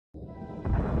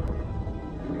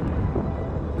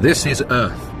This is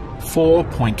Earth,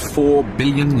 4.4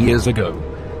 billion years ago.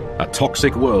 A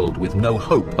toxic world with no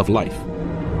hope of life.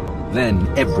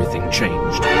 Then everything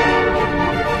changed.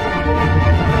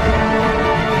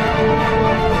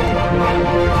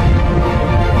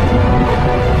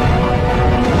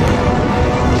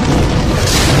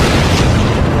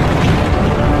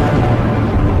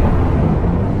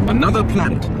 Another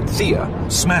planet,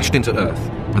 Theia, smashed into Earth,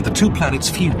 and the two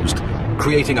planets fused,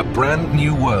 creating a brand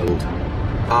new world.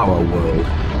 Our world.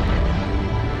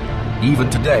 Even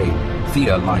today,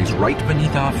 Theia lies right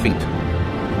beneath our feet.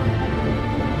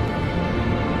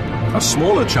 A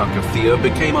smaller chunk of Theia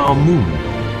became our moon.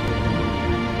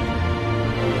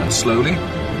 And slowly,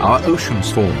 our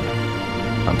oceans formed,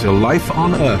 until life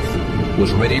on Earth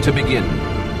was ready to begin.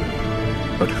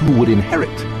 But who would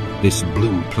inherit this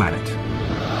blue planet?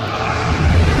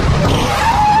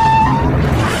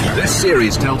 This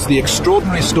series tells the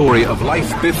extraordinary story of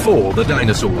life before the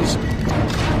dinosaurs.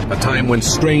 A time when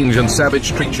strange and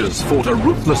savage creatures fought a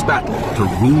ruthless battle to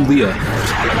rule the Earth.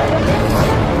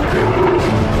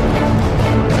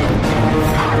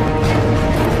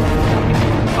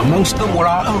 Amongst them were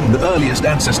our own earliest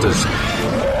ancestors,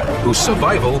 whose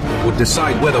survival would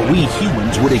decide whether we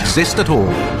humans would exist at all.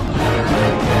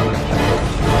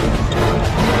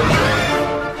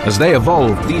 As they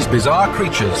evolved, these bizarre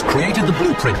creatures created the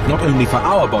blueprint not only for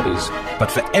our bodies,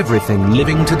 but for everything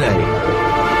living today.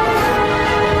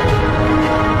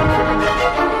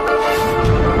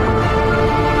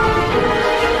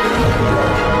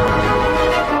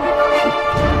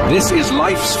 This is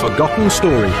life's forgotten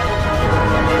story.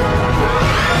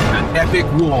 An epic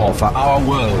war for our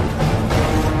world.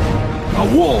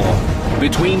 A war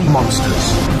between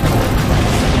monsters.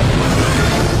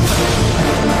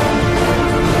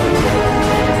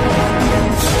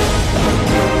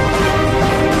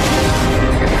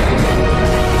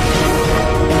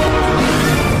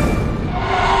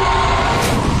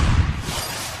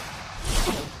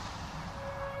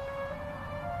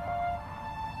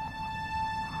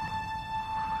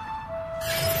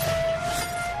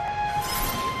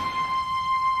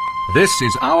 This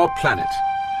is our planet,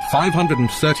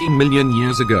 530 million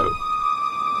years ago.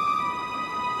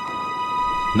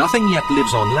 Nothing yet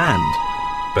lives on land,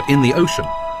 but in the ocean,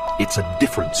 it's a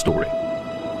different story.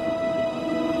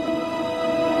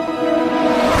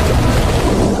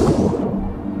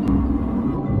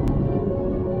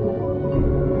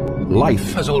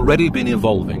 Life has already been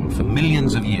evolving for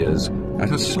millions of years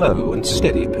at a slow and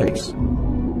steady pace.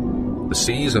 The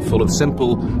seas are full of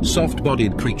simple,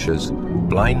 soft-bodied creatures,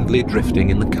 blindly drifting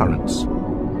in the currents.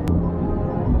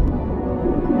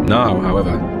 Now,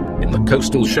 however, in the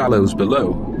coastal shallows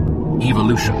below,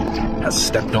 evolution has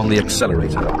stepped on the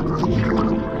accelerator.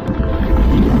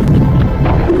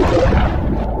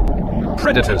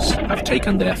 Predators have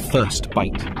taken their first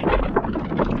bite.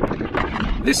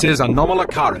 This is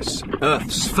Anomalocaris,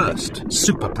 Earth's first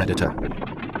super predator.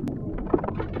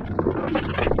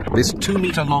 This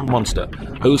 2-meter-long monster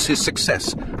owes his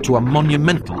success to a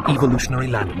monumental evolutionary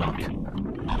landmark.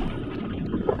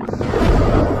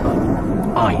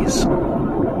 Eyes.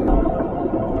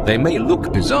 They may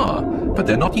look bizarre, but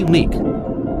they're not unique.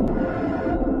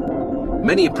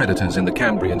 Many predators in the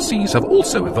Cambrian seas have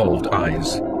also evolved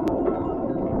eyes.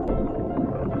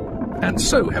 And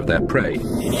so have their prey.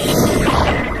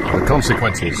 The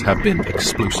consequences have been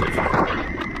explosive.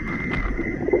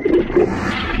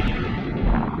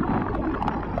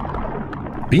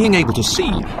 Being able to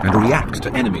see and react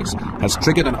to enemies has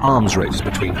triggered an arms race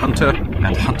between hunter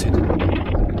and hunted.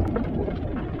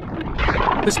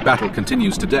 This battle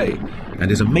continues today and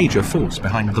is a major force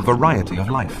behind the variety of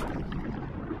life.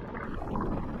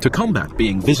 To combat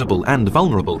being visible and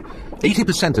vulnerable,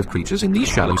 80% of creatures in these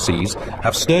shallow seas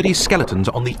have sturdy skeletons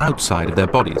on the outside of their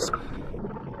bodies.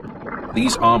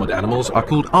 These armored animals are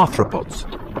called arthropods.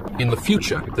 In the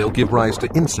future, they'll give rise to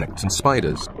insects and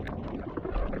spiders.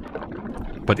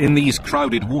 But in these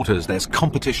crowded waters, there's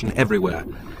competition everywhere,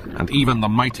 and even the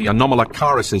mighty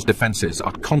Anomalocaris' defenses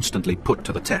are constantly put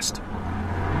to the test.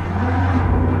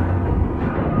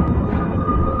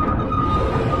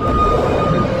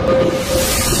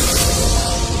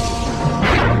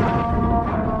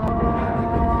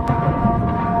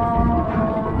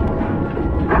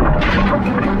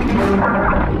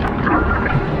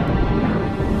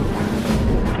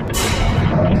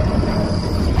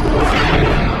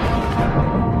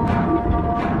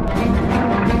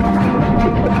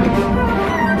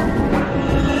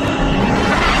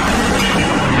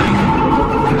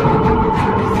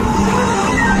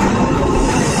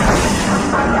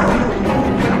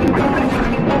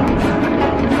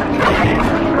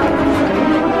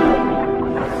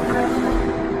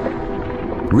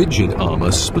 Rigid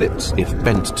armor splits if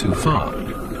bent too far,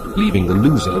 leaving the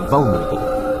loser vulnerable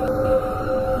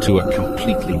to a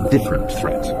completely different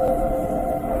threat.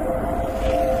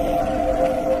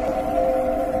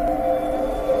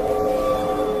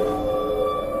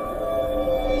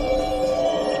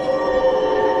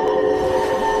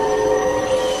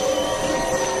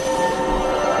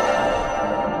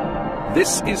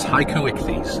 This is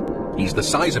Ichthyos. He's the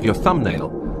size of your thumbnail,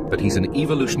 but he's an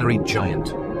evolutionary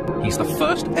giant. He's the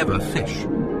first ever fish,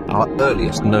 our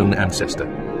earliest known ancestor.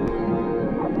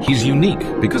 He's unique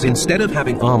because instead of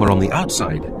having armor on the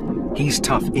outside, he's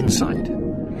tough inside.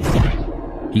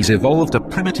 He's evolved a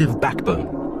primitive backbone.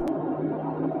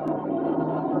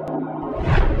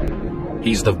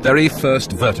 He's the very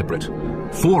first vertebrate,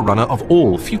 forerunner of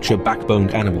all future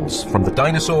backboned animals, from the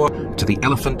dinosaur to the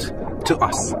elephant to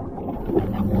us.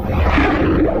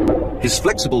 His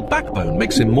flexible backbone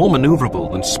makes him more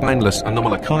maneuverable than spineless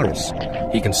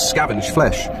Anomalocaris. He can scavenge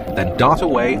flesh, then dart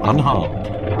away unharmed.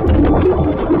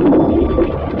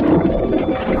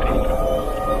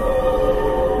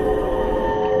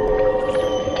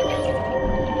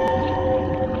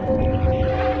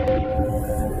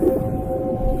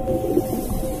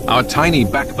 Our tiny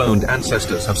backboned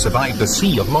ancestors have survived a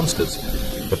sea of monsters,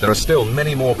 but there are still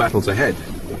many more battles ahead.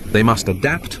 They must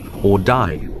adapt or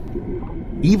die.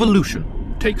 Evolution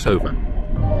takes over.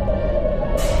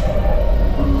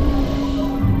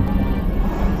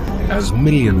 As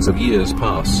millions of years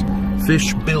pass,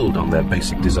 fish build on their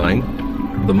basic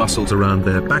design. The muscles around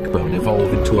their backbone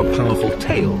evolve into a powerful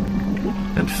tail,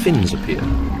 and fins appear.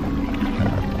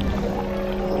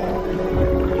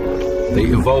 They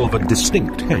evolve a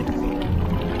distinct head.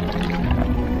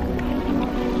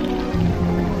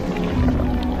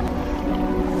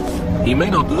 He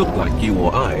may not look like you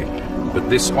or I, but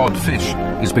this odd fish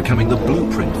is becoming the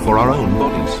blueprint for our own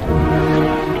bodies.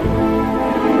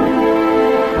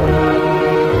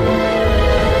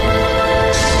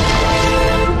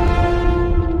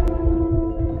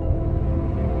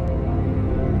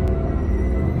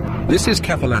 This is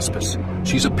Cephalaspis.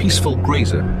 She's a peaceful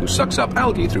grazer who sucks up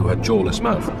algae through her jawless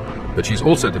mouth, but she's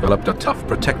also developed a tough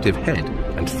protective head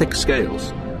and thick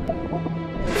scales.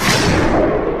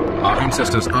 Our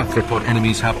ancestors' arthropod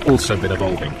enemies have also been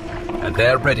evolving, and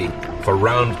they're ready for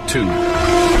round 2.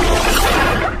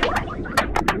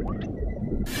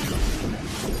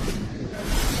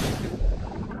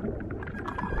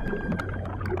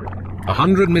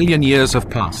 100 million years have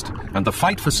passed, and the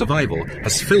fight for survival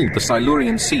has filled the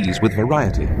Silurian seas with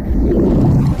variety.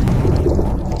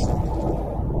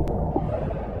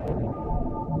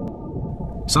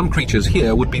 Some creatures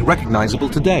here would be recognizable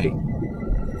today.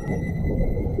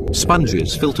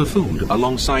 Sponges filter food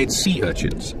alongside sea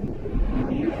urchins.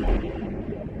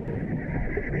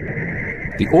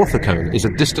 The orthocone is a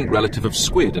distant relative of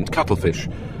squid and cuttlefish,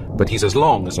 but he's as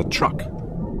long as a truck.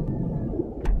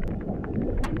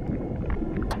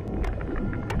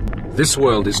 This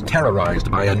world is terrorized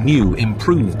by a new,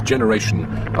 improved generation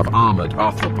of armored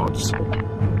arthropods.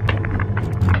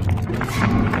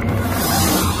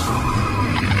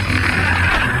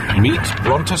 Meet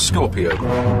Brontoscorpio.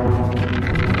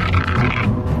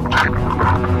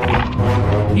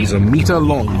 He's a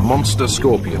meter-long monster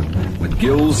scorpion with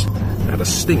gills and a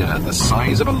stinger the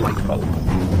size of a light bulb.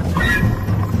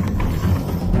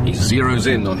 He zeroes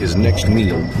in on his next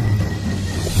meal.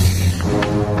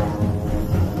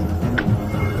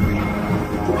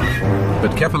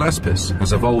 But Cephalaspis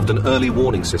has evolved an early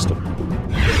warning system.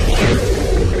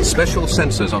 Special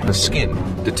sensors on her skin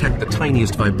detect the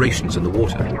tiniest vibrations in the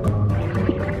water.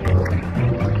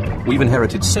 We've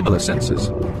inherited similar sensors.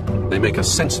 They make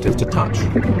us sensitive to touch.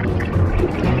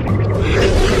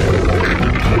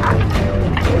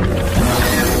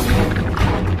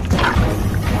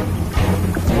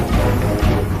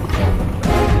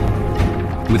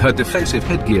 With her defensive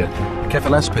headgear,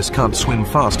 Cephalaspis can't swim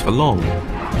fast for long.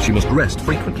 She must rest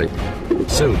frequently.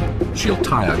 Soon, she'll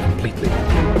tire completely.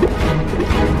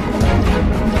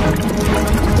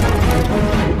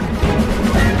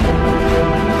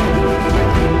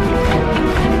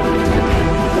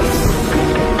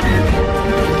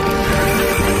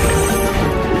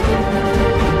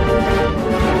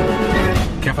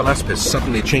 Cephalaspis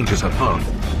suddenly changes her path.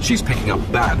 She's picking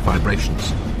up bad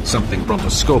vibrations, something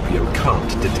Brontoscorpio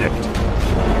can't detect.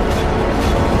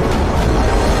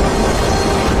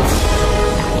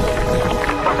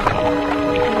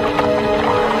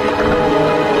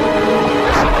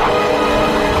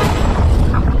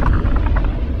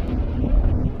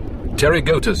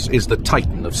 Pterygotus is the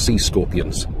titan of sea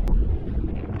scorpions.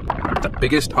 The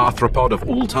biggest arthropod of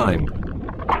all time.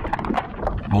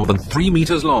 More than 3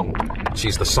 meters long,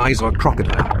 She's the size of a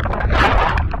crocodile.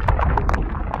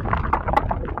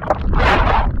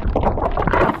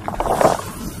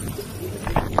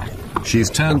 She's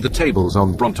turned the tables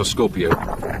on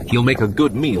Brontoscorpio. He'll make a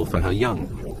good meal for her young.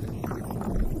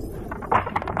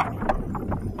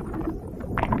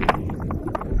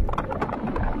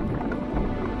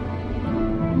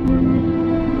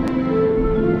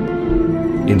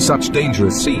 In such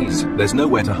dangerous seas, there's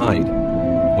nowhere to hide.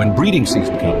 When breeding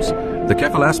season comes, the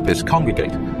Cephalaspis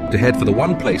congregate to head for the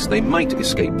one place they might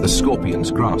escape the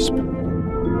scorpion's grasp.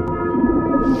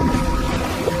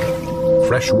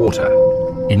 Fresh water,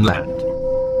 inland.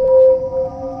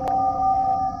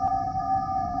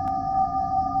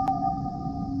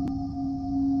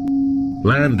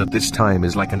 Land at this time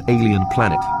is like an alien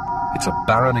planet. It's a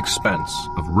barren expanse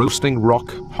of roasting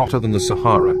rock hotter than the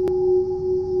Sahara.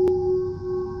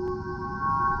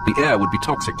 The air would be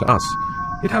toxic to us.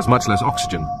 It has much less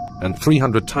oxygen and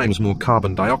 300 times more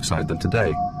carbon dioxide than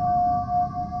today.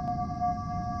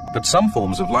 But some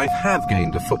forms of life have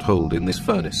gained a foothold in this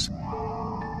furnace.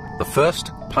 The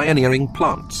first pioneering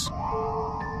plants.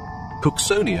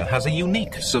 Cooksonia has a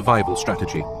unique survival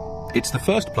strategy. It's the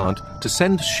first plant to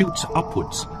send shoots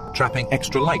upwards, trapping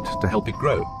extra light to help it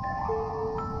grow.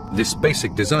 This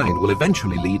basic design will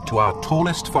eventually lead to our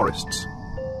tallest forests.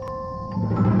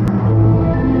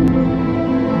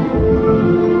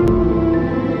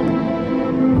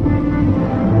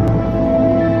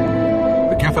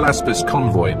 The Cephalaspis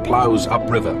convoy plows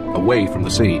upriver, away from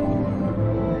the sea.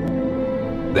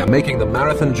 They're making the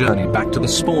marathon journey back to the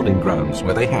spawning grounds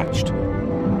where they hatched.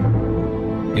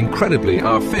 Incredibly,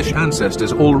 our fish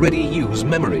ancestors already use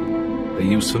memory. They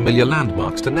use familiar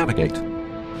landmarks to navigate.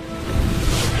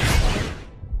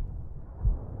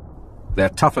 Their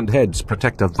toughened heads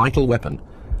protect a vital weapon,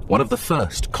 one of the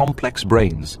first complex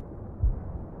brains.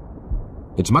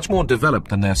 It's much more developed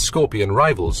than their scorpion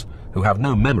rivals, who have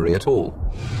no memory at all.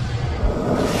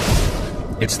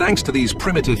 It's thanks to these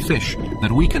primitive fish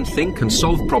that we can think and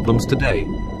solve problems today.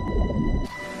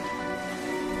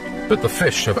 But the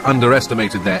fish have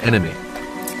underestimated their enemy.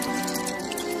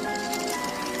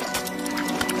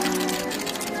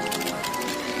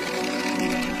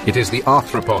 It is the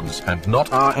arthropods and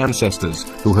not our ancestors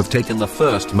who have taken the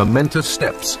first momentous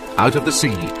steps out of the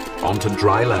sea onto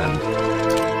dry land.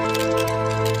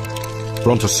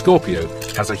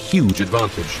 Brontoscorpio has a huge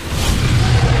advantage.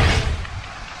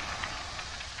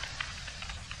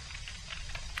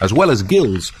 As well as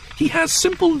gills, he has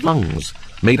simple lungs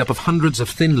made up of hundreds of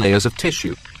thin layers of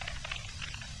tissue.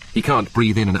 He can't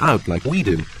breathe in and out like we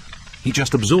do. He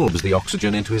just absorbs the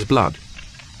oxygen into his blood.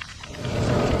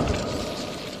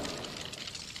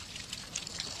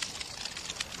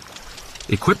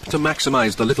 Equipped to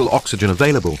maximize the little oxygen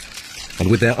available, and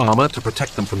with their armor to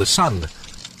protect them from the sun,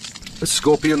 the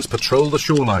scorpions patrol the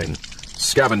shoreline,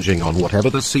 scavenging on whatever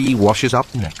the sea washes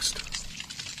up next.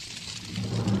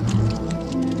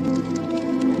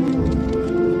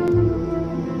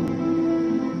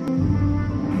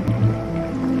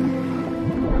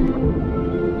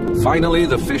 Finally,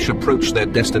 the fish approach their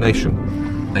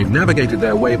destination. They've navigated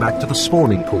their way back to the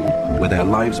spawning pool, where their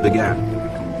lives began.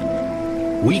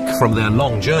 Weak from their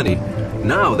long journey,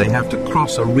 now they have to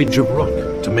cross a ridge of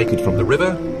rock to make it from the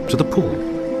river to the pool.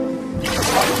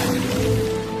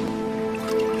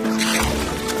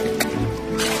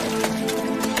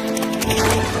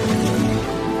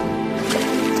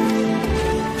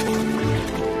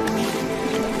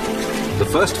 The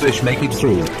first fish make it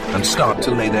through and start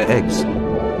to lay their eggs.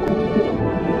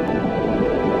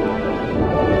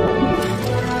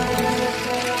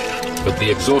 But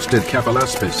the exhausted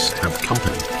Cephalaspis have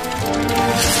company.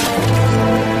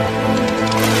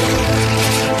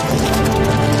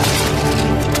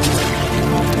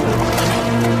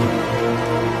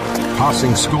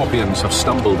 Passing scorpions have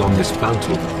stumbled on this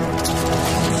bounty.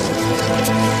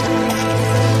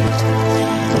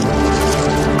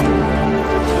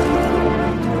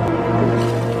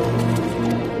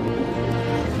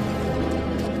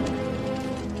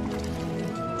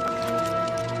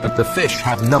 But the fish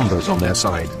have numbers on their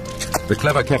side. The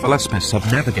clever Cephalaspis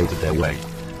have navigated their way,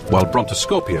 while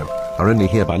Brontoscorpio are only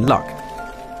here by luck.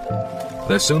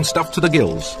 They're soon stuffed to the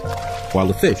gills, while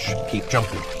the fish keep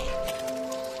jumping.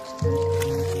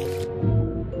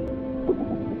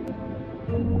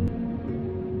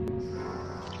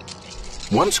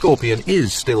 One scorpion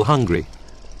is still hungry,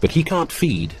 but he can't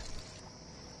feed.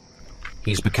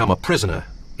 He's become a prisoner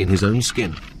in his own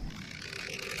skin.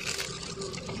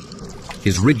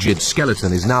 His rigid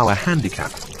skeleton is now a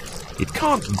handicap. It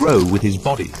can't grow with his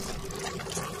body.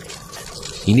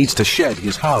 He needs to shed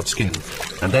his hard skin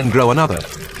and then grow another,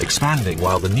 expanding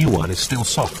while the new one is still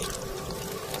soft.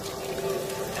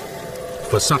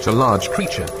 For such a large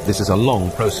creature, this is a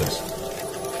long process.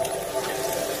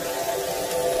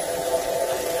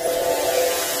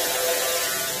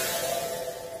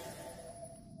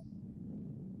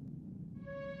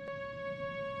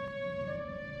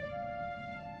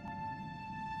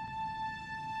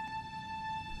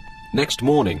 Next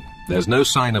morning, there's no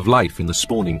sign of life in the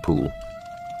spawning pool.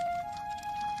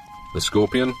 The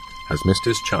scorpion has missed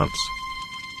his chance.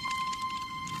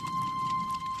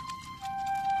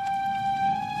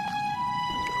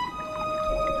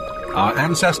 Our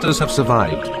ancestors have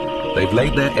survived. They've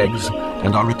laid their eggs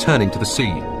and are returning to the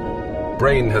sea.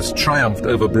 Brain has triumphed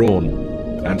over brawn,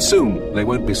 and soon they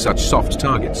won't be such soft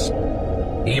targets.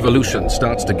 Evolution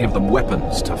starts to give them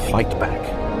weapons to fight back.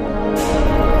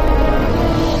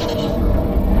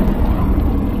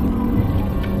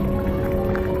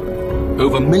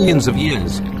 Over millions of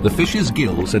years, the fish's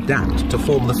gills adapt to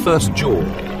form the first jaw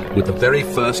with the very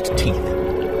first teeth.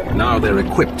 Now they're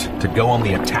equipped to go on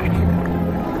the attack.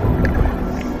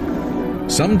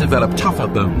 Some develop tougher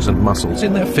bones and muscles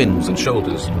in their fins and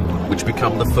shoulders, which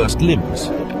become the first limbs.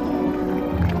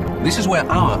 This is where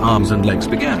our arms and legs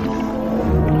began.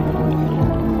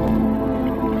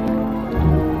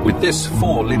 With this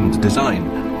four-limbed design,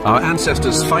 our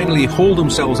ancestors finally hauled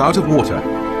themselves out of water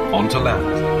onto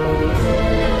land.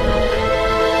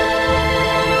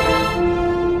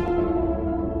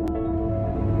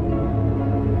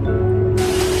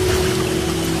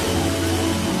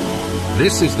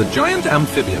 This is the giant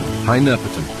amphibian,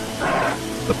 Hynerpeton,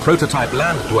 the prototype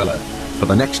land dweller for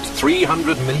the next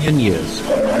 300 million years.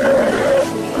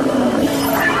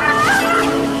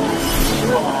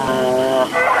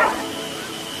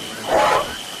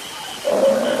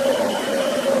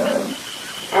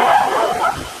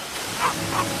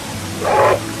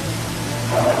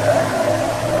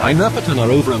 Hynerpeton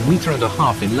are over 1.5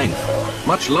 meters in length,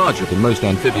 much larger than most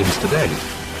amphibians today.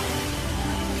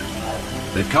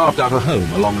 They've carved out a home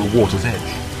along the water's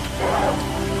edge.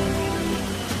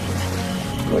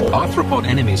 Arthropod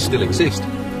enemies still exist,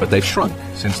 but they've shrunk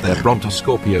since their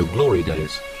Brontoscorpio glory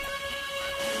days.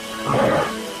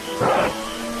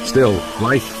 Still,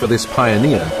 life for this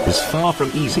pioneer is far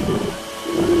from easy.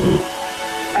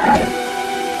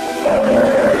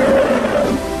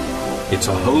 It's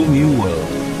a whole new world.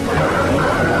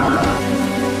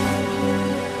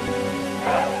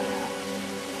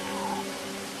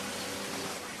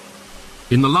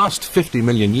 In the last 50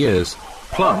 million years,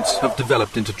 plants have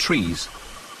developed into trees.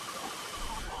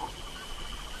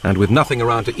 And with nothing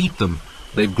around to eat them,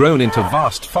 they've grown into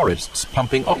vast forests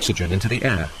pumping oxygen into the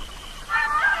air.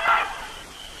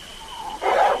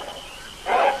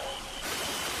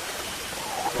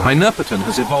 Hynerpeton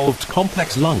has evolved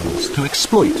complex lungs to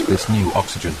exploit this new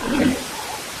oxygen.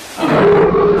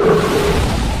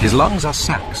 His lungs are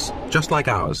sacs, just like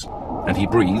ours, and he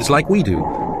breathes like we do,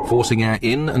 forcing air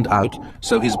in and out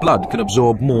so his blood can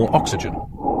absorb more oxygen.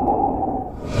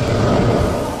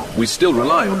 We still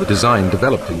rely on the design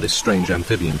developed in this strange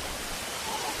amphibian.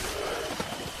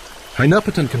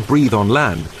 Hynerpeton can breathe on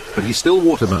land, but he's still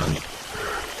water-bound.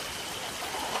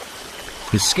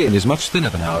 His skin is much thinner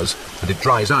than ours, and it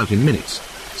dries out in minutes,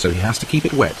 so he has to keep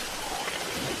it wet.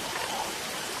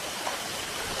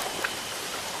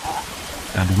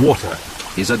 And water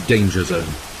is a danger zone.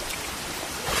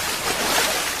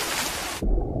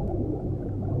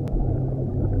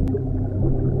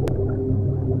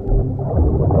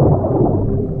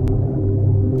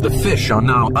 The fish are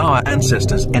now our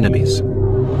ancestors' enemies.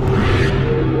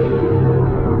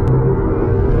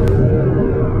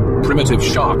 Primitive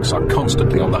sharks are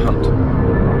constantly on the hunt.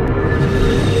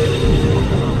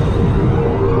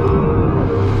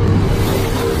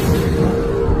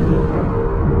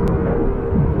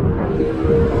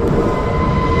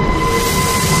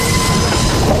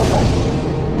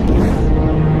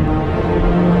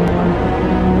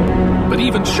 But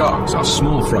even sharks are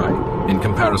small fry in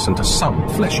comparison to some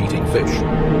flesh-eating fish.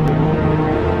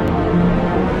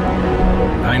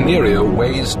 Hyneria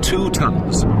weighs 2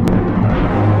 tons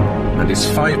and is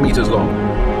 5 meters long.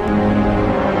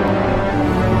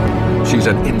 She's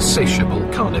an insatiable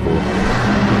carnivore.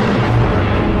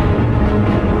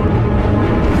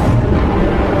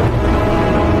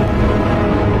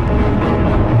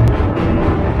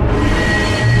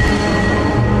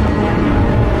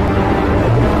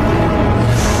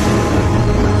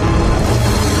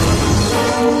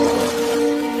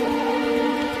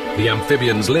 The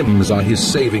amphibian's limbs are his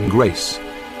saving grace.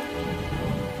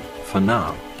 For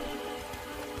now.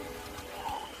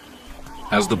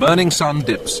 As the burning sun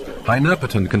dips,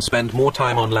 Hynerpeton can spend more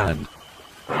time on land.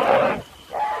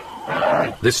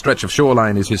 This stretch of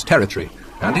shoreline is his territory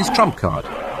and his trump card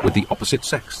with the opposite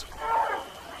sex.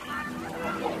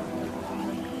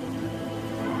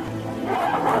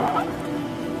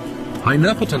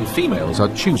 Hynerpeton females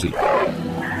are choosy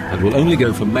and will only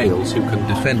go for males who can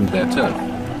defend their turf.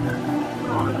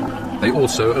 They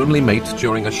also only mate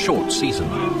during a short season.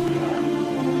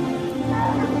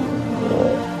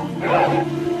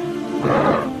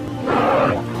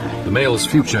 The male's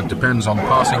future depends on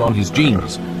passing on his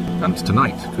genes, and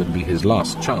tonight could be his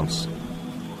last chance.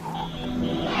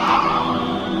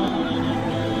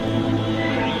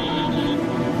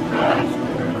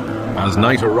 As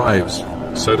night arrives,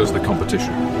 so does the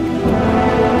competition.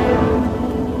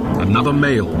 Another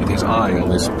male with his eye on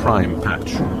this prime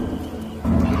patch.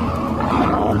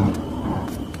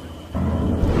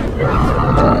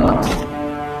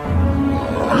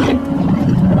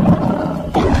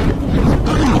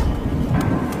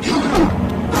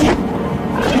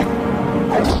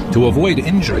 To avoid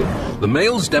injury, the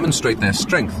males demonstrate their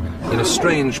strength in a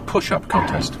strange push-up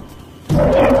contest.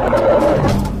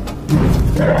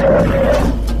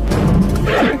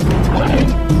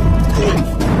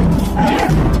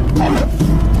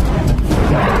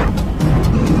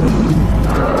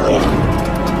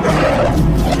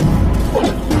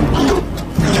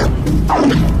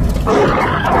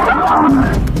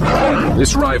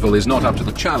 This rival is not up to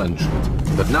the challenge,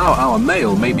 but now our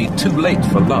male may be too late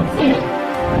for love.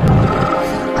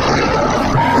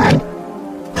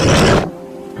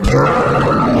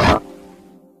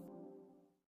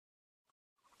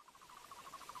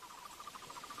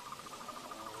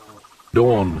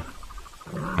 Dawn,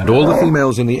 and all the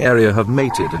females in the area have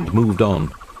mated and moved on.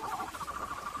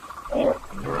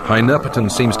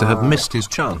 Hynerpeton seems to have missed his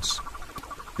chance.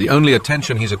 The only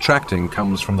attention he's attracting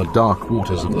comes from the dark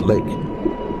waters of the lake.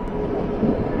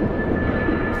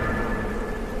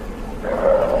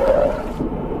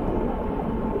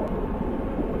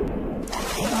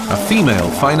 A female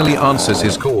finally answers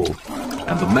his call,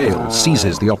 and the male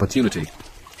seizes the opportunity.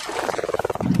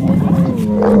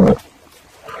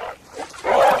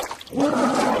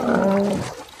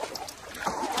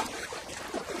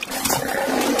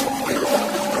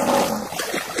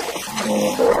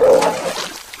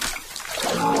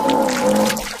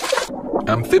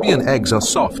 Amphibian eggs are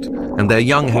soft, and their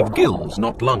young have gills,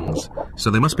 not lungs, so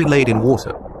they must be laid in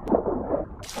water,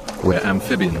 where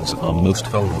amphibians are most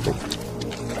vulnerable.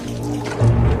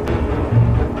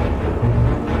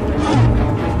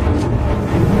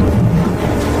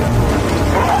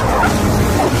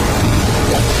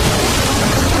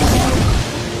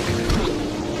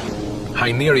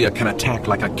 Hyneria can attack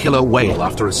like a killer whale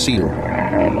after a seal,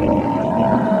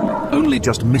 only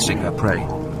just missing her prey.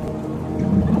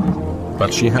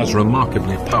 But she has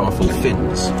remarkably powerful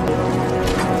fins.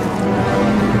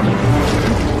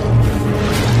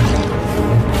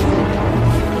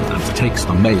 And takes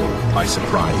the male by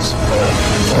surprise.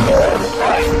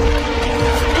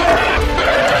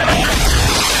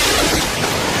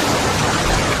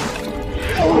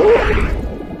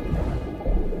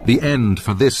 The end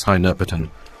for this Hynerpeton.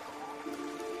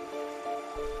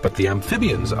 But the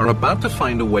amphibians are about to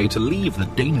find a way to leave the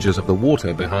dangers of the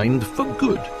water behind for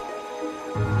good.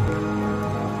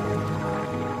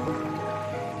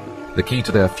 The key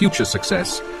to their future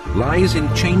success lies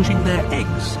in changing their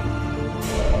eggs.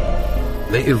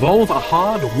 They evolve a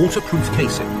hard, waterproof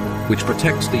casing which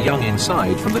protects the young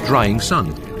inside from the drying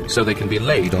sun, so they can be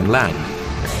laid on land.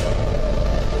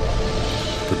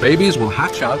 The babies will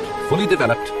hatch out, fully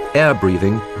developed,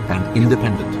 air-breathing, and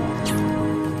independent.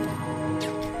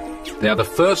 They are the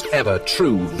first ever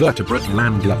true vertebrate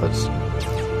landlubbers.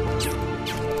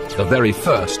 The very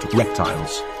first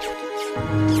reptiles.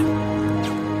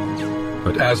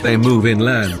 But as they move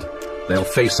inland, they'll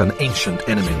face an ancient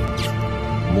enemy,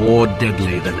 more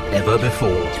deadly than ever before.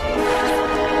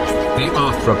 The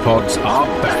arthropods are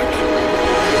back.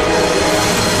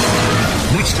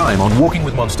 Next time on Walking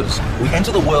with Monsters, we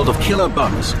enter the world of killer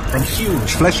bugs, from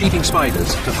huge flesh-eating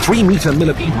spiders to 3-meter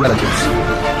millipede relatives.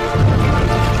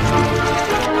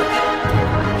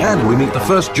 And we meet the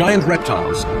first giant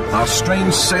reptiles, our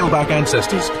strange sailback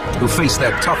ancestors, who face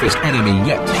their toughest enemy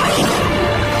yet.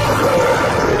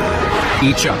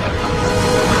 Each other.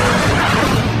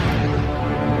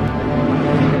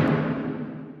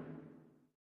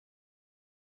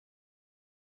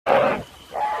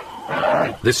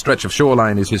 This stretch of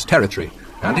shoreline is his territory,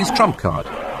 and his trump card,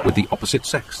 with the opposite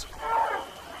sex.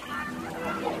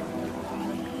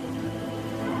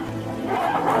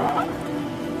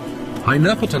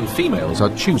 Hynerpeton females are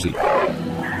choosy,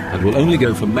 and will only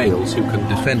go for males who can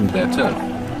defend their turf.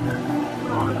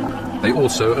 They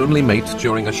also only mate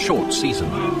during a short season.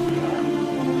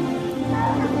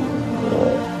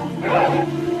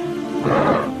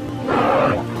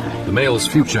 The male's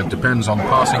future depends on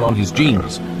passing on his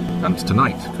genes, and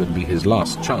tonight could be his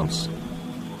last chance.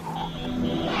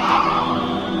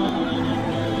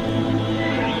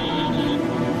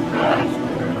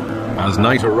 As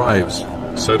night arrives,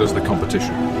 so does the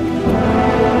competition.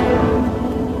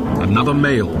 Another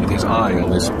male with his eye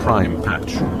on this prime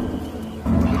patch.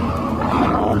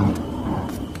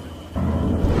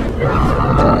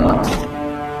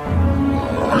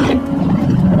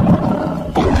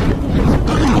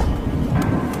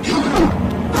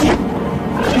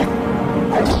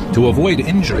 To avoid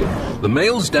injury, the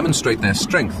males demonstrate their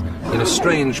strength in a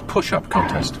strange push-up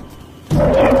contest.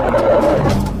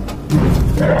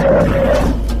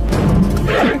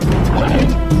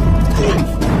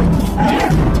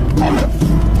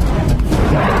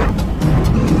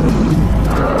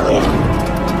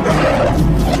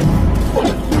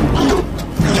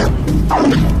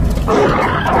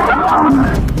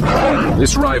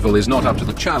 This rival is not up to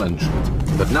the challenge,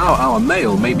 but now our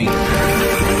male may be...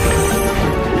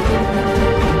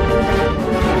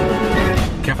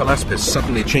 Cephalaspis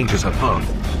suddenly changes her path.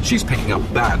 She's picking up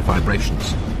bad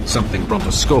vibrations, something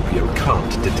Brontoscorpio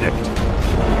can't detect.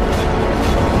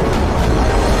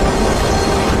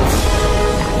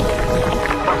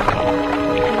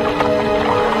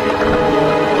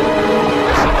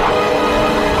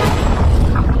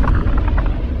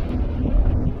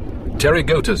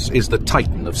 Pterygotus is the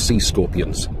titan of sea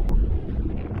scorpions.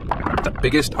 The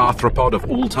biggest arthropod of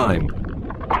all time.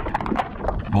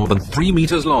 More than 3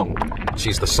 meters long,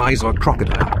 she's the size of a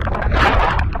crocodile.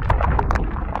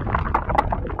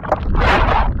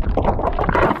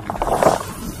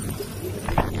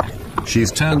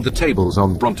 She's turned the tables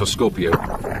on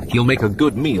Brontoscorpio. He'll make a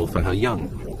good meal for her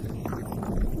young.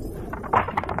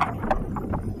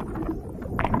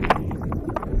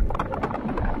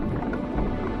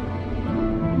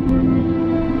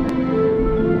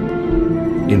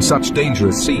 In such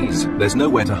dangerous seas, there's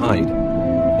nowhere to hide.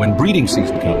 When breeding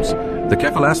season comes, the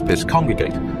Cephalaspis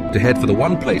congregate to head for the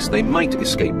one place they might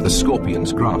escape the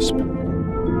scorpion's grasp.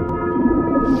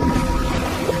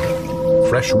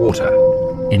 Fresh water,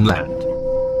 inland.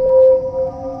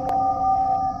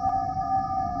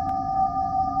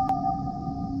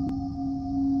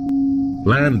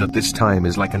 Land at this time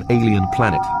is like an alien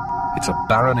planet. It's a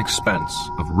barren expanse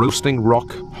of roasting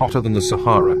rock hotter than the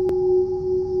Sahara.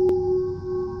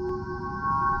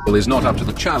 Is not up to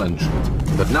the challenge,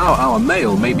 but now our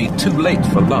male may be too late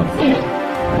for love.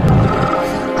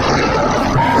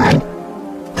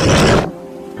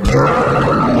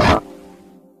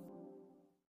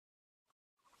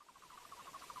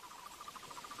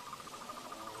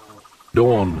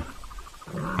 Dawn,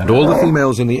 and all the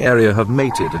females in the area have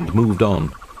mated and moved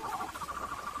on.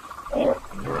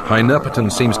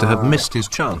 Hynerpeton seems to have missed his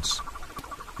chance.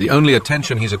 The only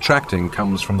attention he's attracting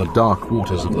comes from the dark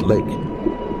waters of the lake.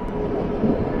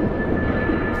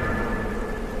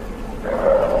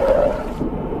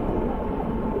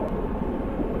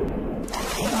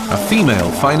 A female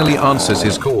finally answers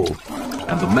his call,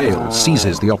 and the male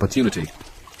seizes the opportunity.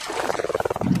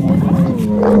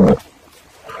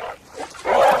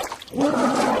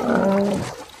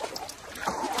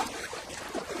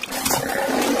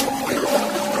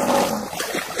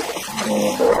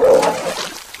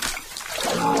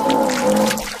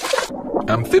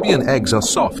 Amphibian eggs are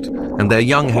soft, and their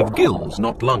young have gills,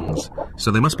 not lungs,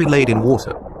 so they must be laid in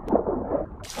water,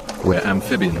 where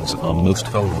amphibians are most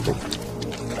vulnerable.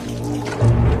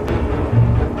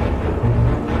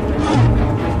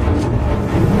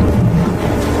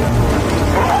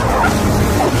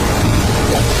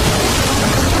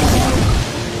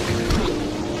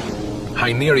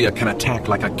 Hyneria can attack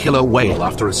like a killer whale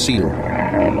after a seal,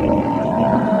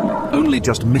 only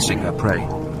just missing her prey.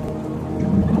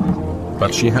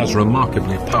 But she has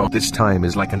remarkably power. This time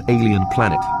is like an alien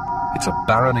planet. It's a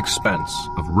barren expanse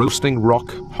of roasting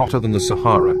rock hotter than the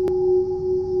Sahara.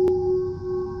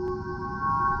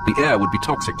 The air would be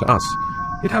toxic to us.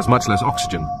 It has much less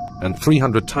oxygen and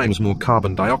 300 times more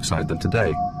carbon dioxide than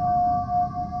today.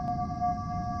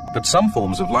 But some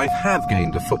forms of life have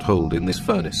gained a foothold in this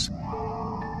furnace.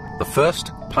 The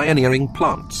first pioneering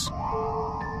plants.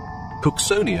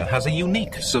 Cooksonia has a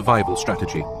unique survival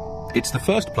strategy. It's the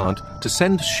first plant to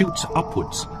send shoots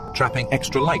upwards, trapping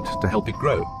extra light to help it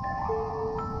grow.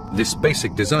 This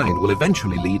basic design will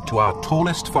eventually lead to our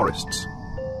tallest forests.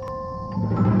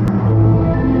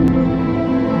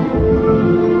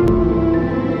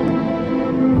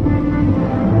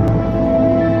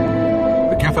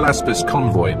 The Cephalaspis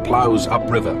convoy plows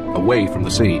upriver, away from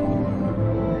the sea.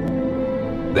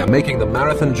 They're making the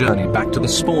marathon journey back to the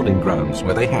spawning grounds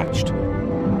where they hatched.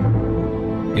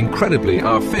 Incredibly,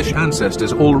 our fish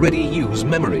ancestors already use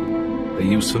memory. They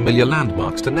use familiar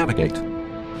landmarks to navigate.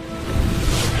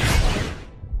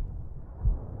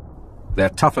 Their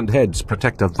toughened heads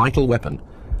protect a vital weapon,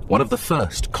 one of the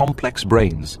first complex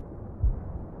brains.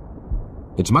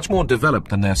 It's much more developed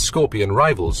than their scorpion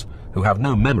rivals, who have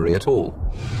no memory at all.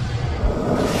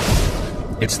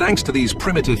 It's thanks to these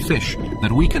primitive fish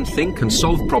that we can think and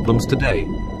solve problems today.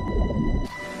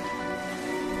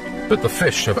 But the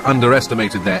fish have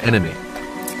underestimated their enemy.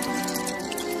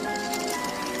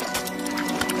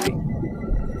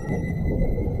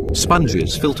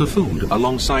 Sponges filter food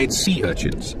alongside sea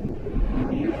urchins.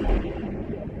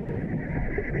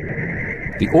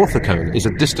 The orthocone is a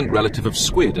distant relative of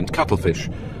squid and cuttlefish,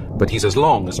 but he's as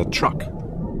long as a truck.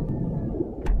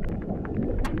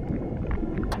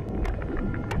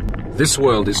 This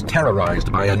world is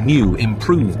terrorized by a new,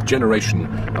 improved generation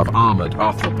of armored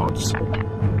arthropods.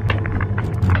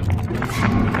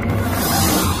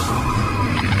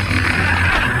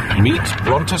 Meet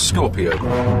Brontoscorpio.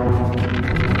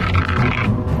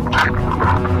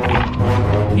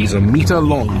 He's a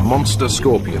meter-long monster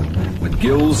scorpion with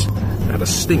gills and a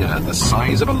stinger the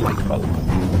size of a light bulb.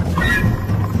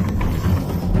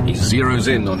 He zeroes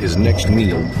in on his next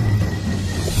meal.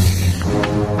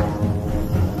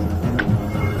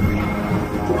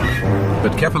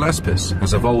 But Cephalaspis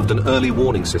has evolved an early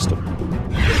warning system.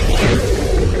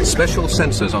 Special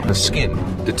sensors on her skin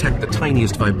detect the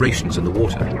tiniest vibrations in the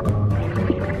water.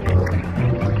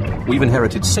 We've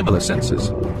inherited similar sensors.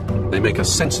 They make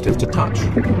us sensitive to touch.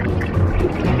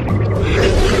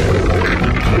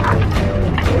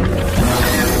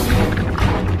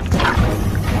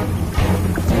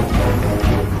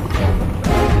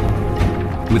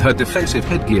 With her defensive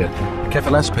headgear,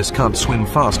 Cephalaspis can't swim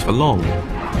fast for long.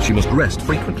 She must rest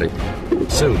frequently.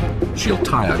 Soon, she'll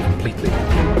tire completely.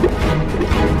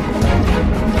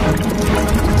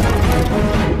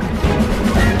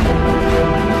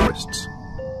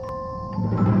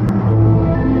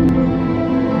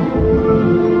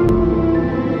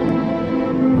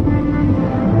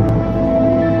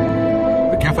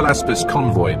 The Cephalaspis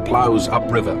convoy plows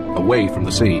upriver, away from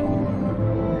the sea.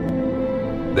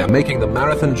 They're making the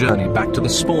marathon journey back to the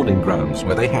spawning grounds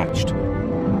where they hatched.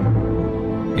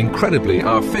 Incredibly,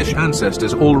 our fish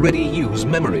ancestors already use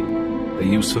memory.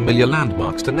 They use familiar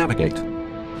landmarks to navigate.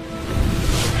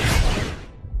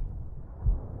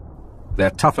 Their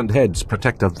toughened heads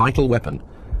protect a vital weapon,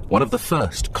 one of the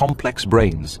first complex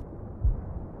brains.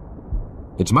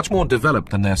 It's much more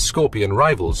developed than their scorpion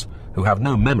rivals, who have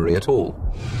no memory at all.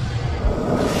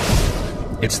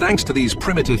 It's thanks to these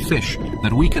primitive fish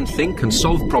that we can think and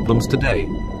solve problems today.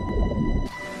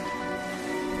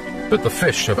 But the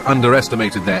fish have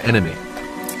underestimated their enemy.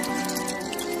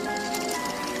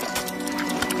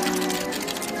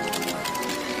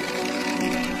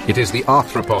 It is the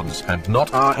arthropods and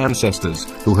not our ancestors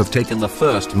who have taken the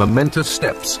first momentous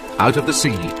steps out of the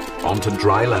sea onto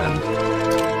dry land.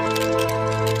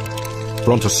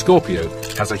 Brontoscorpio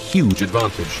has a huge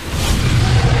advantage.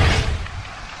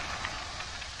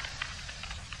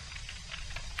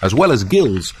 As well as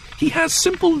gills, he has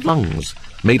simple lungs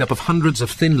made up of hundreds of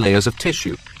thin layers of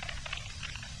tissue.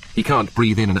 He can't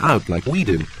breathe in and out like we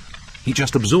do. He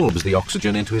just absorbs the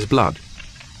oxygen into his blood.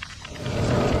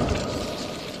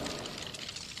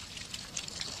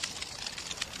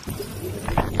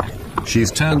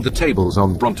 She's turned the tables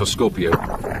on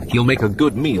Brontoscorpio. He'll make a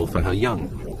good meal for her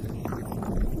young.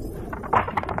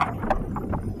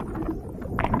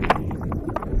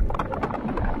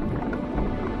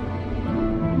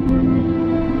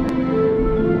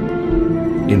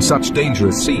 In such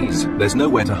dangerous seas, there's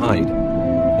nowhere to hide.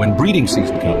 When breeding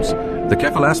season comes, the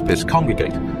Cephalaspis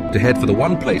congregate to head for the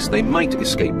one place they might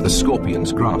escape the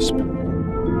scorpion's grasp.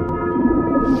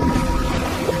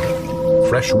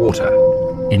 Fresh water,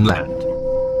 inland.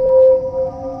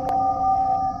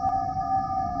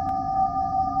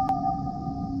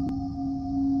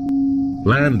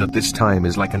 Land at this time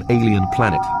is like an alien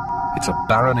planet. It's a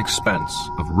barren expanse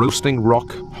of roasting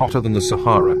rock hotter than the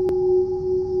Sahara.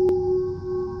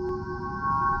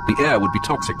 The air would be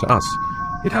toxic to us.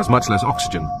 It has much less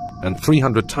oxygen and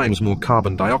 300 times more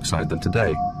carbon dioxide than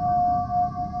today.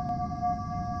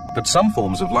 But some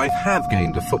forms of life have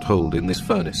gained a foothold in this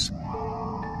furnace.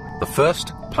 The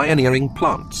first pioneering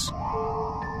plants.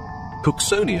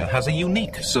 Cooksonia has a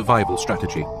unique survival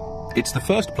strategy. It's the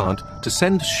first plant to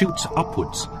send shoots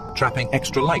upwards, trapping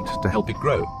extra light to help it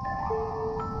grow.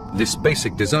 This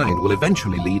basic design will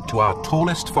eventually lead to our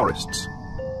tallest forests.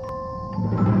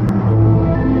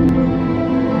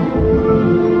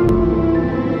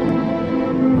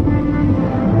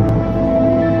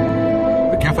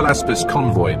 The Cephalaspis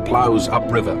convoy plows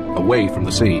upriver, away from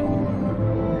the sea.